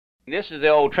This is the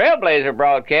old Trailblazer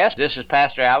broadcast. This is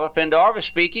Pastor Albert Pendarvis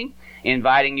speaking,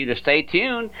 inviting you to stay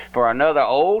tuned for another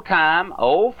old-time,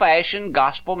 old-fashioned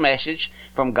gospel message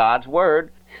from God's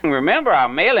Word. Remember, our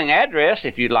mailing address,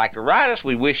 if you'd like to write us,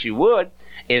 we wish you would,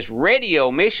 is Radio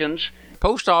Missions,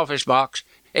 Post Office Box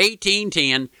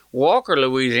 1810, Walker,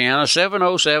 Louisiana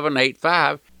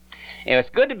 70785. And it's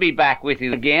good to be back with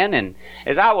you again. And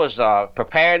as I was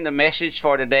preparing the message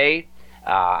for today,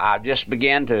 I just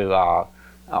began to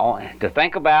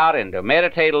think about and to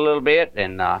meditate a little bit.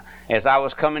 And as I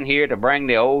was coming here to bring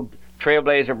the old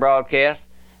Trailblazer broadcast,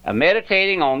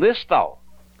 meditating on this thought: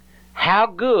 how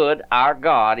good our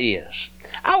God is.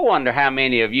 I wonder how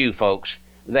many of you folks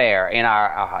there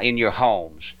in your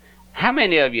homes, how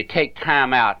many of you take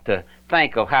time out to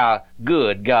think of how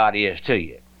good God is to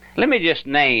you? Let me just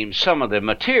name some of the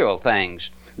material things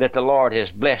that the Lord has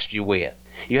blessed you with.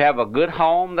 You have a good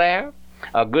home there,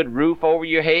 a good roof over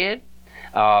your head,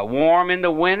 warm in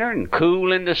the winter and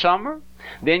cool in the summer.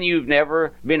 Then you've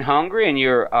never been hungry in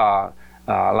your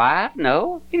life?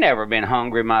 No, you've never been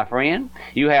hungry, my friend.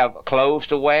 You have clothes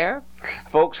to wear,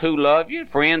 folks who love you,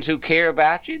 friends who care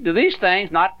about you. Do these things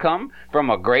not come from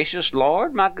a gracious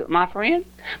Lord, my friend?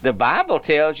 The Bible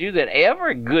tells you that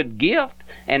every good gift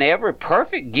and every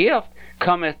perfect gift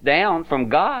cometh down from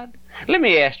God. Let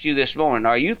me ask you this morning,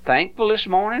 are you thankful this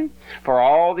morning for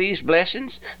all these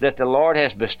blessings that the Lord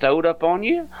has bestowed upon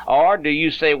you? Or do you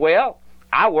say, well,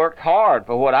 I worked hard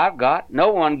for what I've got.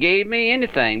 No one gave me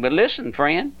anything. But listen,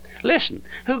 friend, listen.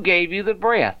 Who gave you the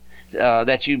breath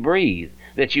that you breathe,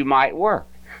 that you might work?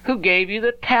 Who gave you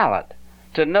the talent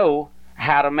to know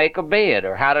how to make a bed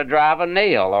or how to drive a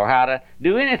nail or how to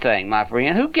do anything, my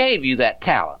friend? Who gave you that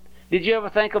talent? Did you ever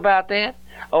think about that?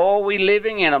 Oh, we're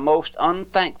living in a most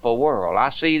unthankful world. I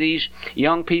see these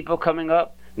young people coming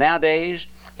up nowadays,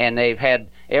 and they've had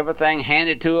everything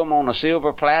handed to them on a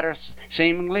silver platter,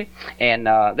 seemingly, and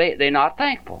they're not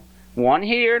thankful. One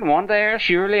here and one there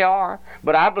surely are,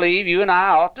 but I believe you and I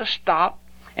ought to stop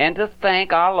and to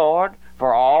thank our Lord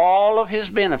for all of His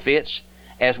benefits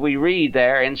as we read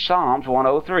there in Psalms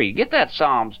 103. Get that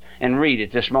Psalms and read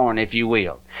it this morning, if you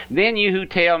will. Then you who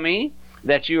tell me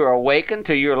that you are awakened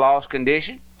to your lost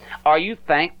condition, are you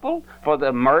thankful for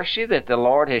the mercy that the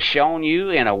Lord has shown you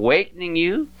in awakening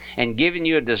you and giving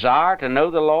you a desire to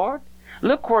know the Lord?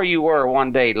 Look where you were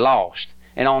one day, lost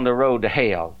and on the road to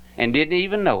hell, and didn't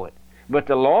even know it. But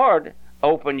the Lord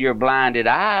opened your blinded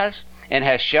eyes and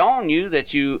has shown you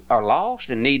that you are lost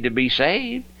and need to be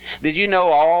saved. Did you know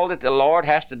all that the Lord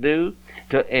has to do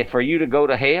for you to go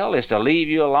to hell is to leave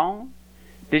you alone?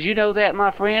 Did you know that,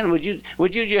 my friend? Would you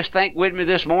just think with me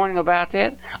this morning about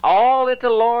that? All that the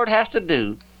Lord has to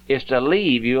do is to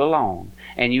leave you alone,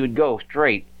 and you would go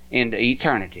straight into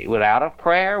eternity without a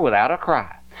prayer, without a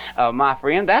cry. My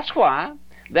friend, that's how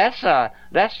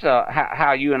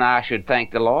you and I should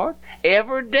thank the Lord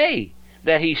every day,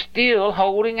 that He's still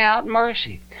holding out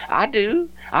mercy. I do.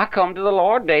 I come to the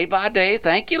Lord day by day.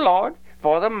 Thank you, Lord,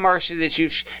 for the mercy that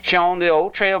you've shown the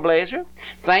old Trailblazer.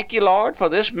 Thank you, Lord, for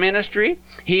this ministry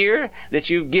here that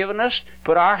you've given us,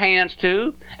 put our hands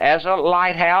to as a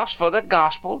lighthouse for the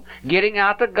gospel, getting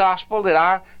out the gospel that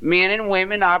our men and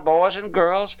women, our boys and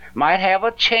girls might have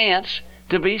a chance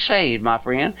to be saved, my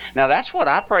friend. Now, that's what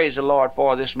I praise the Lord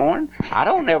for this morning. I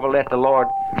don't ever let the Lord,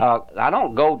 I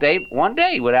don't go one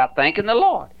day without thanking the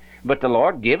Lord. But the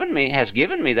Lord has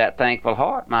given me that thankful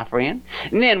heart, my friend.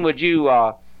 And then would you...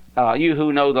 you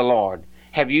who know the Lord,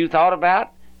 have you thought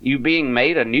about you being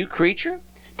made a new creature,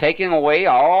 taking away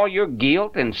all your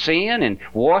guilt and sin and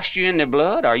washed you in the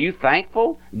blood? Are you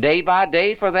thankful day by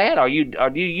day for that? Or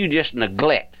do you just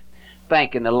neglect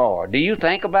thanking the Lord? Do you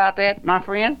think about that, my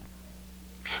friend?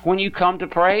 When you come to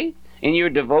pray in your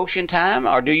devotion time,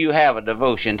 or do you have a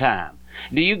devotion time?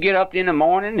 Do you get up in the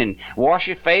morning and wash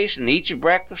your face and eat your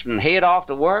breakfast and head off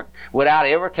to work without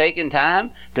ever taking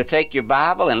time to take your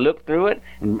Bible and look through it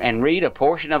and read a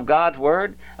portion of God's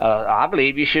Word? I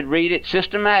believe you should read it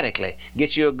systematically.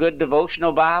 Get you a good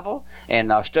devotional Bible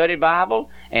and a study Bible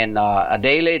and a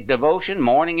daily devotion,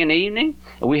 morning and evening.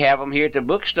 We have them here at the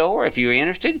bookstore. If you're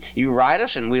interested, you write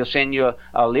us and we'll send you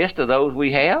a list of those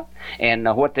we have and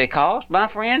what they cost. My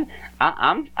friend,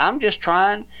 I'm just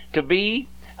trying to be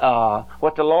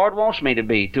what the Lord wants me to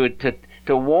be,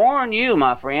 to warn you,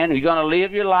 my friend. You're going to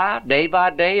live your life day by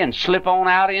day and slip on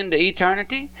out into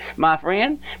eternity, my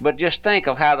friend. But just think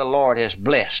of how the Lord has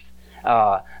blessed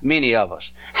many of us.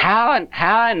 How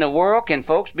in the world can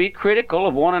folks be critical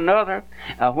of one another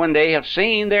when they have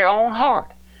seen their own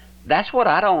heart? That's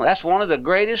one of the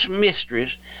greatest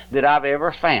mysteries that I've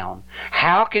ever found.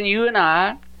 How can you and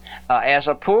I, as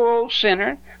a poor old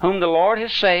sinner whom the Lord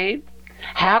has saved,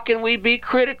 How can we be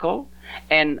critical?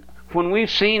 And when we've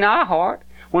seen our heart,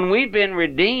 when we've been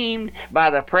redeemed by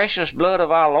the precious blood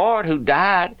of our Lord who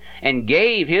died and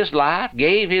gave his life,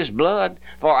 gave his blood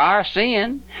for our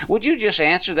sin, would you just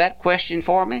answer that question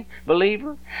for me,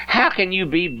 believer? How can you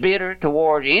be bitter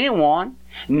towards anyone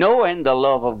knowing the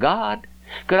love of God?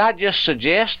 Could I just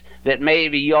suggest that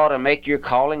maybe you ought to make your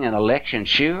calling and election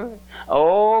sure?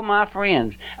 Oh, my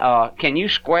friends, can you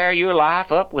square your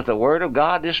life up with the Word of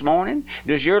God this morning?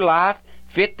 Does your life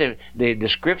fit the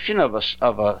description of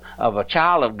a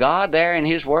child of God there in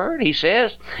his Word? He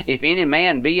says, if any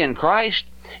man be in Christ,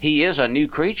 he is a new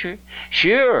creature.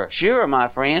 Sure, my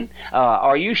friend.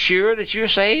 Are you sure that you're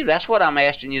saved? That's what I'm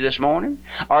asking you this morning.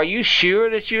 Are you sure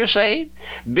that you're saved?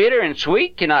 Bitter and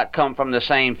sweet cannot come from the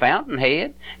same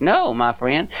fountainhead. No, my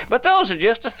friend. But those are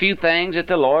just a few things that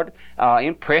the Lord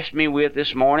impressed me with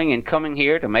this morning in coming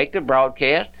here to make the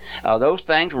broadcast. Those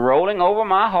things rolling over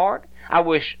my heart. I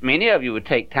wish many of you would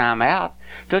take time out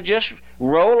to just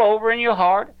roll over in your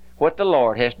heart what the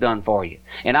Lord has done for you.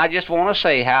 And I just want to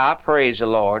say how I praise the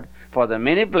Lord for the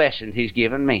many blessings he's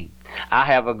given me. I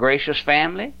have a gracious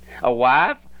family, a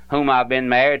wife whom I've been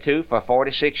married to for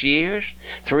 46 years,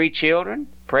 3 children,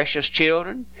 precious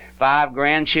children, 5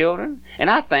 grandchildren, and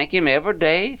I thank him every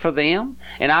day for them,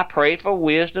 and I pray for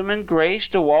wisdom and grace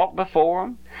to walk before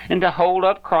them and to hold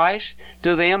up Christ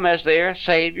to them as their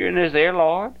Savior and as their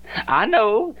Lord. I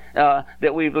know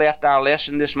that we've left our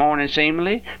lesson this morning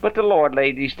seemingly, but the Lord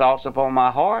laid these thoughts upon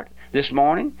my heart this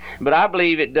morning. But I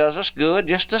believe it does us good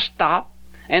just to stop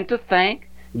and to think.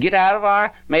 Get out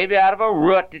of maybe out of a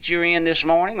rut that you're in this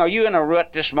morning. Are you in a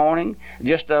rut this morning?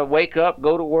 Just wake up,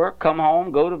 go to work, come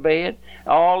home, go to bed.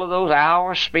 All of those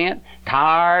hours spent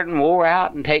tired and wore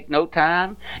out and take no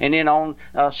time. And then on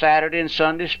Saturday and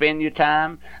Sunday spend your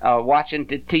time watching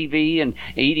the TV and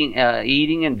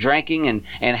eating and drinking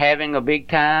and having a big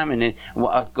time. And then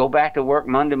go back to work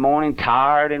Monday morning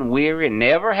tired and weary and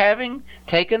never having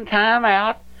taken time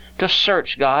out to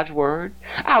search God's Word.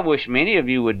 I wish many of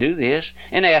you would do this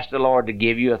and ask the Lord to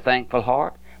give you a thankful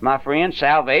heart. My friend,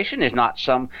 salvation is not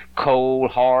some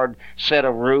cold, hard set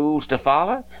of rules to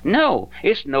follow. No,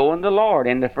 it's knowing the Lord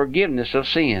and the forgiveness of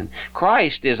sin.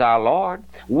 Christ is our Lord.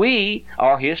 We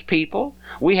are His people.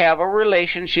 We have a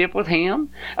relationship with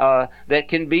Him that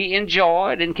can be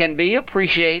enjoyed and can be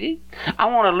appreciated. I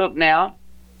want to look now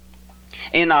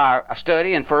in our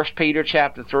study in 1 Peter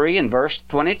chapter 3 and verse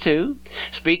 22,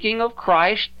 speaking of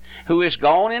Christ who is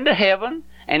gone into heaven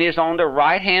and is on the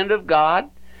right hand of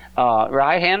God,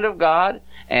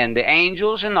 and the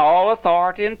angels and all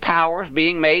authority and powers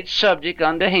being made subject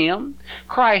unto him.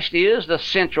 Christ is the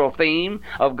central theme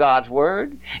of God's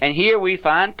Word. And here we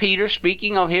find Peter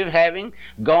speaking of him having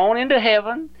gone into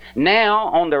heaven, now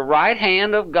on the right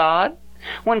hand of God.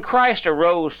 When Christ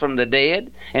arose from the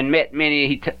dead and met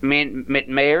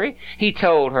Mary, he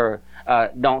told her,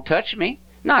 don't touch me.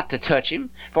 Not to touch him,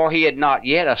 for he had not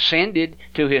yet ascended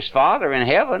to his Father in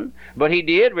heaven, but he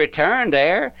did return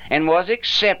there and was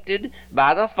accepted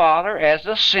by the Father as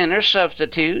the sinner's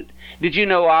substitute. Did you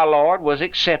know our Lord was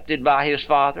accepted by his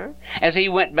Father? As he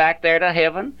went back there to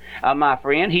heaven, my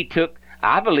friend, he took,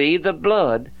 I believe, the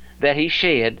blood that he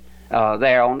shed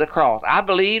there on the cross. I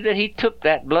believe that he took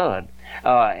that blood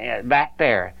back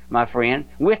there, my friend,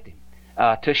 with him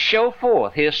to show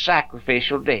forth his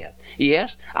sacrificial death.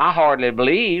 Yes, I hardly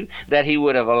believe that he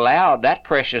would have allowed that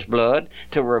precious blood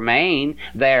to remain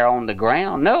there on the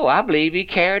ground. No, I believe he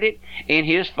carried it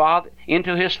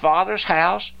into his Father's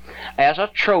house as a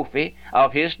trophy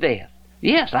of his death.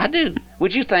 Yes, I do.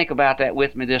 Would you think about that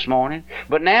with me this morning?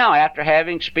 But now, after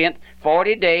having spent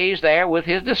 40 days there with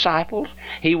his disciples,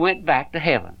 he went back to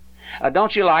heaven.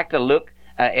 Don't you like to look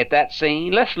at that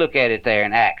scene? Let's look at it there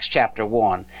in Acts chapter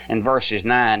 1 and verses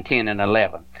 9, 10, and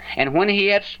 11. And when he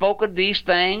had spoken these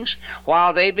things,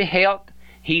 while they beheld,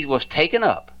 he was taken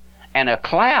up, and a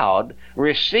cloud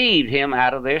received him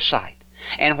out of their sight.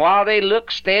 And while they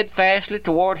looked steadfastly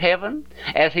toward heaven,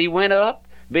 as he went up,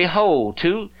 behold,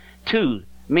 two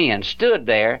men stood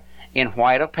there in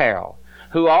white apparel,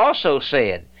 who also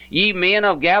said, Ye men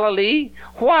of Galilee,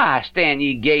 why stand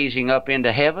ye gazing up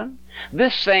into heaven?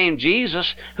 This same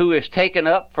Jesus, who is taken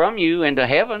up from you into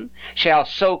heaven, shall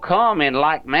so come in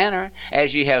like manner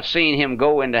as ye have seen him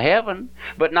go into heaven.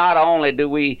 But not only do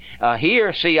we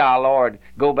here see our Lord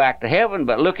go back to heaven,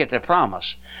 but look at the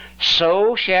promise.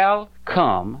 So shall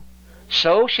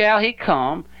he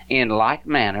come in like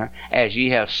manner as ye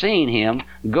have seen him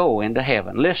go into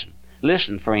heaven.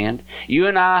 Listen, friend, you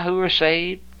and I who are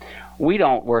saved, we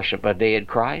don't worship a dead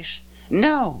Christ.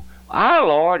 No, our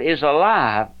Lord is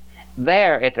alive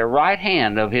there at the right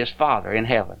hand of his Father in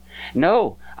heaven.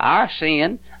 No, Our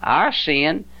sin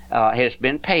has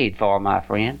been paid for, my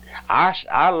friend.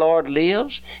 Our Lord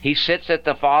lives. He sits at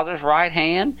the Father's right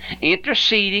hand,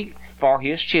 interceding for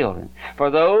His children, for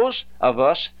those of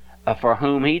us for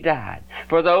whom He died,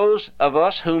 for those of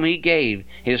us whom He gave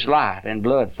His life and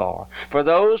blood for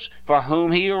those for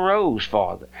whom He arose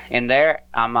for, and there,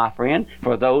 my friend,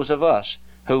 for those of us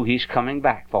who He's coming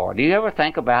back for. Do you ever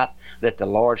think about that the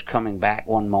Lord's coming back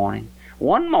one morning?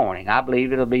 One morning, I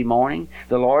believe it'll be morning,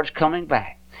 the Lord's coming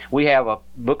back. We have a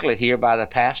booklet here by the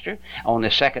pastor on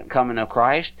the second coming of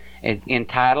Christ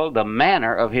entitled The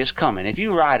Manner of His Coming. If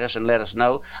you write us and let us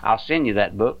know, I'll send you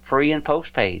that book free and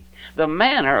postpaid. The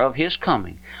Manner of His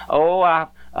Coming. Oh, I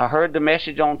heard the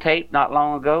message on tape not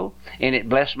long ago, and it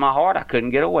blessed my heart. I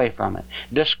couldn't get away from it.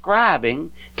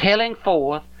 Describing, telling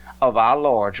forth of our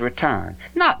Lord's return.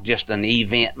 Not just an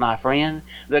event, my friend.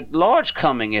 The Lord's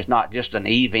coming is not just an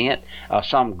event,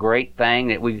 some great thing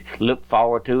that we look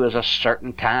forward to as a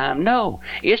certain time. No,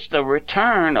 it's the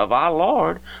return of our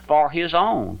Lord for His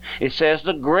own. It says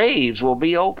the graves will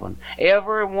be open.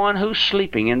 Everyone who's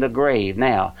sleeping in the grave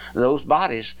now, those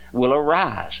bodies will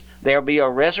arise. There'll be a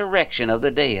resurrection of the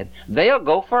dead. They'll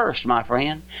go first, my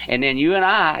friend. And then you and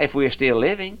I, if we're still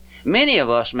living, many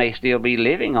of us may still be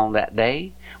living on that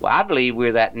day. Well, I believe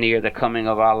we're that near the coming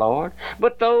of our Lord.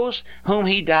 But those whom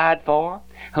He died for,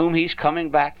 whom He's coming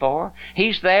back for,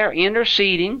 He's there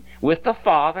interceding with the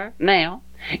Father now.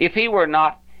 If He were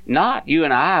not, you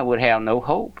and I would have no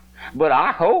hope. But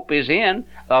our hope is in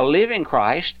a living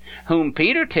Christ, whom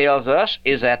Peter tells us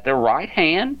is at the right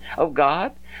hand of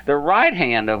God. The right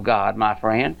hand of God, my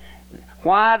friend.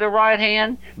 Why the right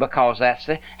hand? Because that's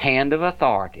the hand of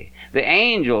authority. The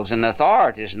angels and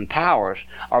authorities and powers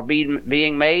are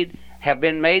have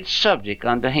been made subject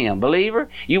unto Him. Believer,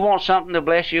 you want something to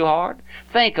bless your heart?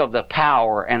 Think of the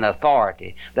power and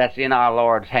authority that's in our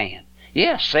Lord's hand.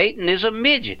 Yes, Satan is a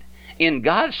midget in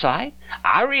God's sight.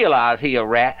 I realize he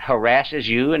harasses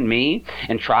you and me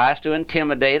and tries to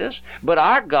intimidate us, but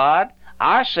our God,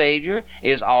 our Savior,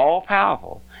 is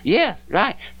all-powerful. Yes,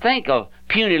 right. Think of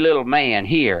puny little man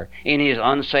here in his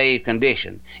unsaved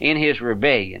condition, in his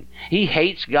rebellion. He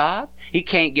hates God. He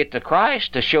can't get to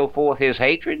Christ to show forth his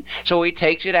hatred, so he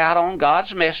takes it out on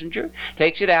God's messenger,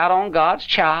 takes it out on God's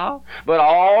child, but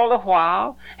all the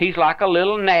while he's like a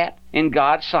little gnat in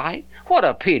God's sight. What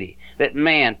a pity that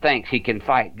man thinks he can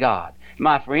fight God.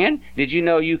 My friend, did you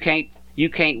know you can't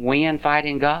win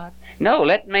fighting God? No,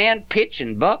 let man pitch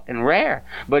and buck and rear.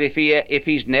 But if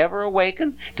he's never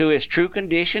awakened to his true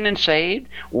condition and saved,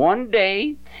 one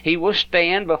day he will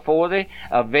stand before the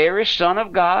very Son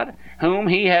of God, whom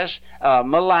he has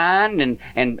maligned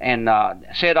and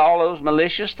said all those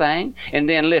malicious things. And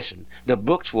then listen, the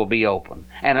books will be open,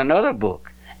 and another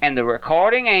book, and the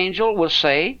recording angel will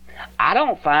say, I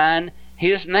don't find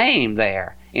his name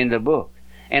there in the book.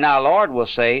 And our Lord will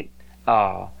say,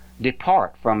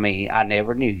 depart from me, I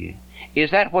never knew you.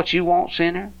 Is that what you want,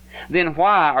 sinner? Then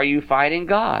why are you fighting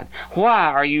God? Why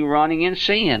are you running in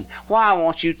sin? Why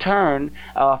won't you turn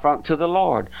to the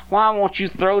Lord? Why won't you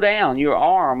throw down your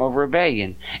arm of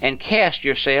rebellion and cast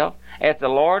yourself at the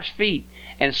Lord's feet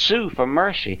and sue for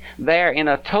mercy there in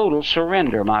a total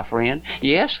surrender, my friend?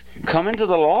 Yes, coming to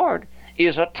the Lord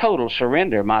is a total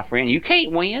surrender, my friend. You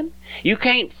can't win. You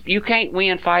can't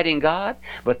win fighting God,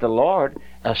 but the Lord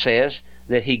says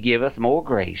that He giveth more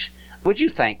grace. Would you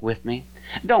think with me?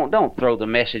 Don't throw the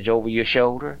message over your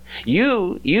shoulder.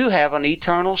 You have an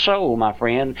eternal soul, my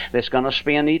friend, that's going to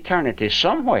spend eternity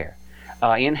somewhere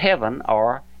in heaven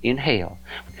or in hell.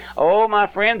 Oh, my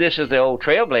friend, this is the old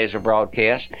Trailblazer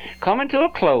broadcast coming to a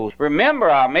close.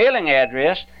 Remember, our mailing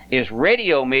address is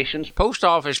Radio Missions, Post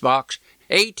Office Box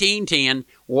 1810,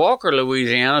 Walker,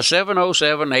 Louisiana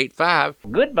 70785.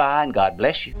 Goodbye, and God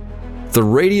bless you. The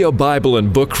Radio Bible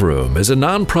and Book Room is a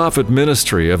nonprofit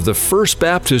ministry of the First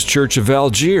Baptist Church of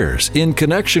Algiers in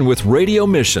connection with Radio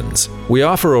Missions. We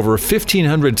offer over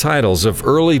 1,500 titles of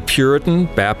early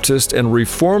Puritan, Baptist, and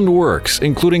Reformed works,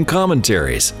 including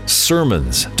commentaries,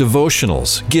 sermons,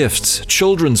 devotionals, gifts,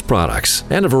 children's products,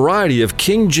 and a variety of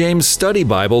King James study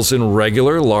Bibles in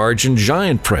regular, large, and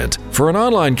giant print. For an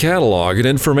online catalog and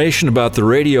information about the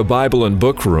Radio Bible and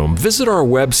Book Room, visit our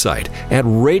website at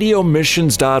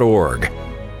radiomissions.org.